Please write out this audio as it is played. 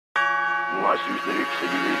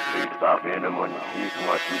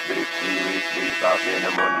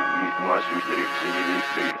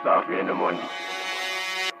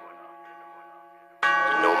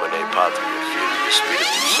Nomine Patria, Filii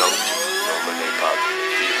Spiritus Sancti. Nomine Patria,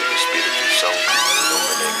 Filii Spiritus Sancti.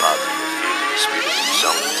 Nomine Patria, Filii Spiritus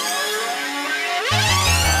Sancti.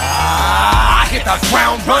 I hit the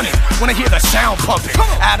ground running when I hear the sound pumping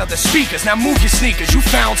out of the speakers. Now move your sneakers, you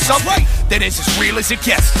found something that is as real as it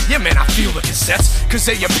gets. Yeah man, I feel the cassettes, cause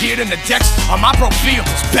they appeared in the decks on my broke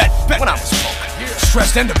vehicles. Bet when I was broke,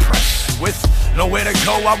 stressed and depressed, with nowhere to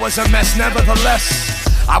go, I was a mess nevertheless.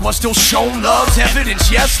 I was still shown love's evidence,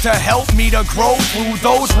 yes, to help me to grow through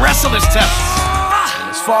those restless tests.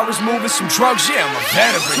 As far as moving some drugs, yeah, I'm a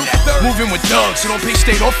veteran now. Moving with thugs who don't pay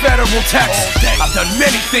state or federal tax. I've done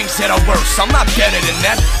many things that are worse, I'm not better than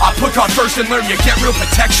that. I put God first and learn you get real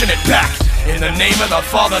protection at back. In the name of the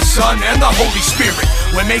Father, Son, and the Holy Spirit,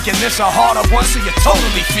 we're making this a harder one so you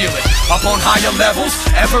totally feel it. Up on higher levels,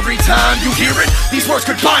 every time you hear it, these words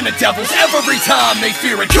could bind the devils every time they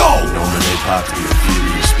fear it. Go! Nomine Patria,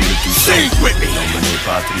 Filii Spiritus Sing with me! Nomine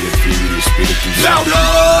Patria, Filii Spiritus Louder!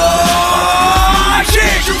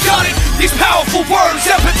 Yeah, you got it! These powerful words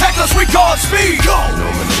that protect us with God's speed. Go!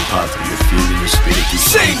 Nomine Patria, Filii Spiritus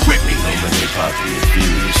Sing with me! Nomine Patria,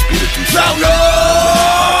 Filii Spiritus Louder!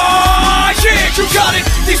 Yeah, you got it!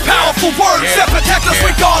 These powerful words that protect us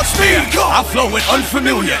with God's speed. I flow in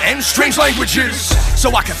unfamiliar and strange languages,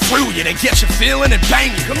 so I can thrill you to get you feeling and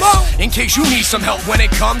banging. Come on! In case you need some help when it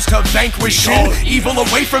comes to vanquishing evil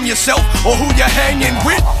away from yourself or who you're hanging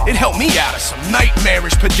with, it helped me out of some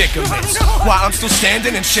nightmarish predicaments. While I'm still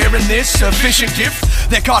standing and sharing this sufficient gift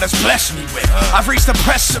that God has blessed me with, I've reached the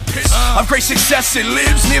precipice of great success. It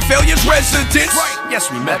lives near failure's residence. Yes,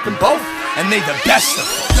 we met them both, and they the best of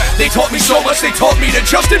us. They taught me so much, they taught me to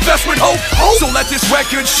just invest with hope. So let this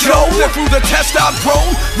record show that through the test I've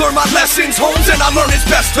grown, learn my lessons, homes, and I learn it's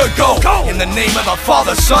best to go. In the name of the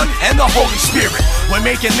Father, Son, and the Holy Spirit, we're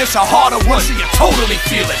making this a harder one so you totally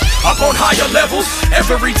feel it. Up on higher levels,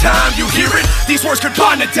 every time you hear it, these words could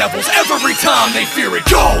bind the devils every time they fear it.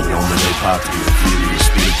 Go! Nomine Patria, Filii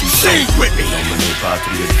Spiritus Sing with me! Nomine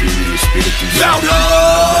Patria, Filii Spiritus Louder!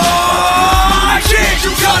 Yeah,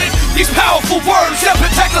 you got it! These powerful words that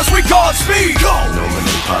protect us with God's speed. Go!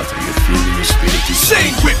 Nomine Patria, Filii Spiritus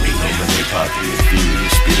Sing with me! Nomine Patria, Filii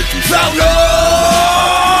Spiritus Louder!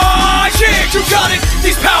 Yeah, you got it!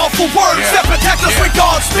 These powerful words that protect us with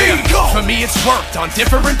God's speed. Go! For me it's worked on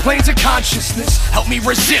different planes of consciousness. Help me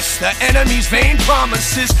resist the enemy's vain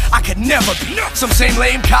promises. I could never be some same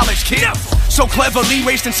lame college kid, so cleverly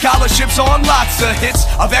wasting scholarships on lots of hits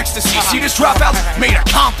of ecstasy. See this dropouts made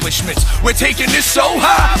accomplishments. We're taking this so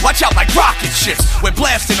high, watch out like rocket ships. We're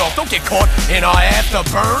blasting off, don't get caught in our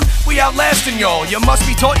afterburn. We outlasting y'all, you must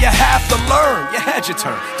be taught you have to learn. You had your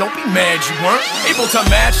turn, don't be mad you weren't able to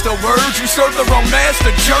match the words. You served the wrong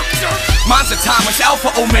master, jerk. Mine's a timeless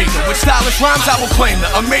alpha omega. With stylish rhymes I will claim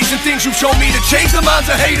the amazing things you've shown me to change the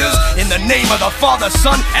minds of haters. In the name of the Father,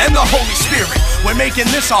 Son, and the Holy Spirit, we're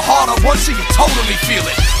making this a harder one so you totally feel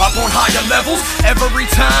it. Up on higher levels,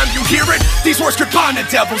 every time you hear it, these words could bind the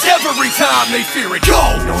devils every time they fear it. Go!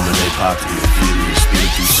 Nomine Patria, Filii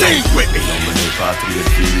Spiritus Sing with me! Nomine Patria,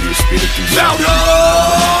 Filii Spiritus Louder!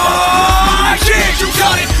 Yeah, you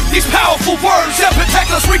got it! These powerful words that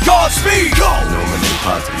protect us with God's speed. Go! Nomine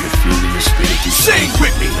Patria, Filii Spiritus Sing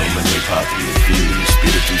with me! Nomine Patria, Filii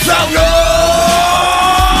Spiritus Louder!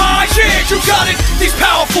 Yeah, you got it! These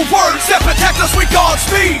powerful words that protect us with God's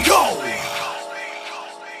speed. Go!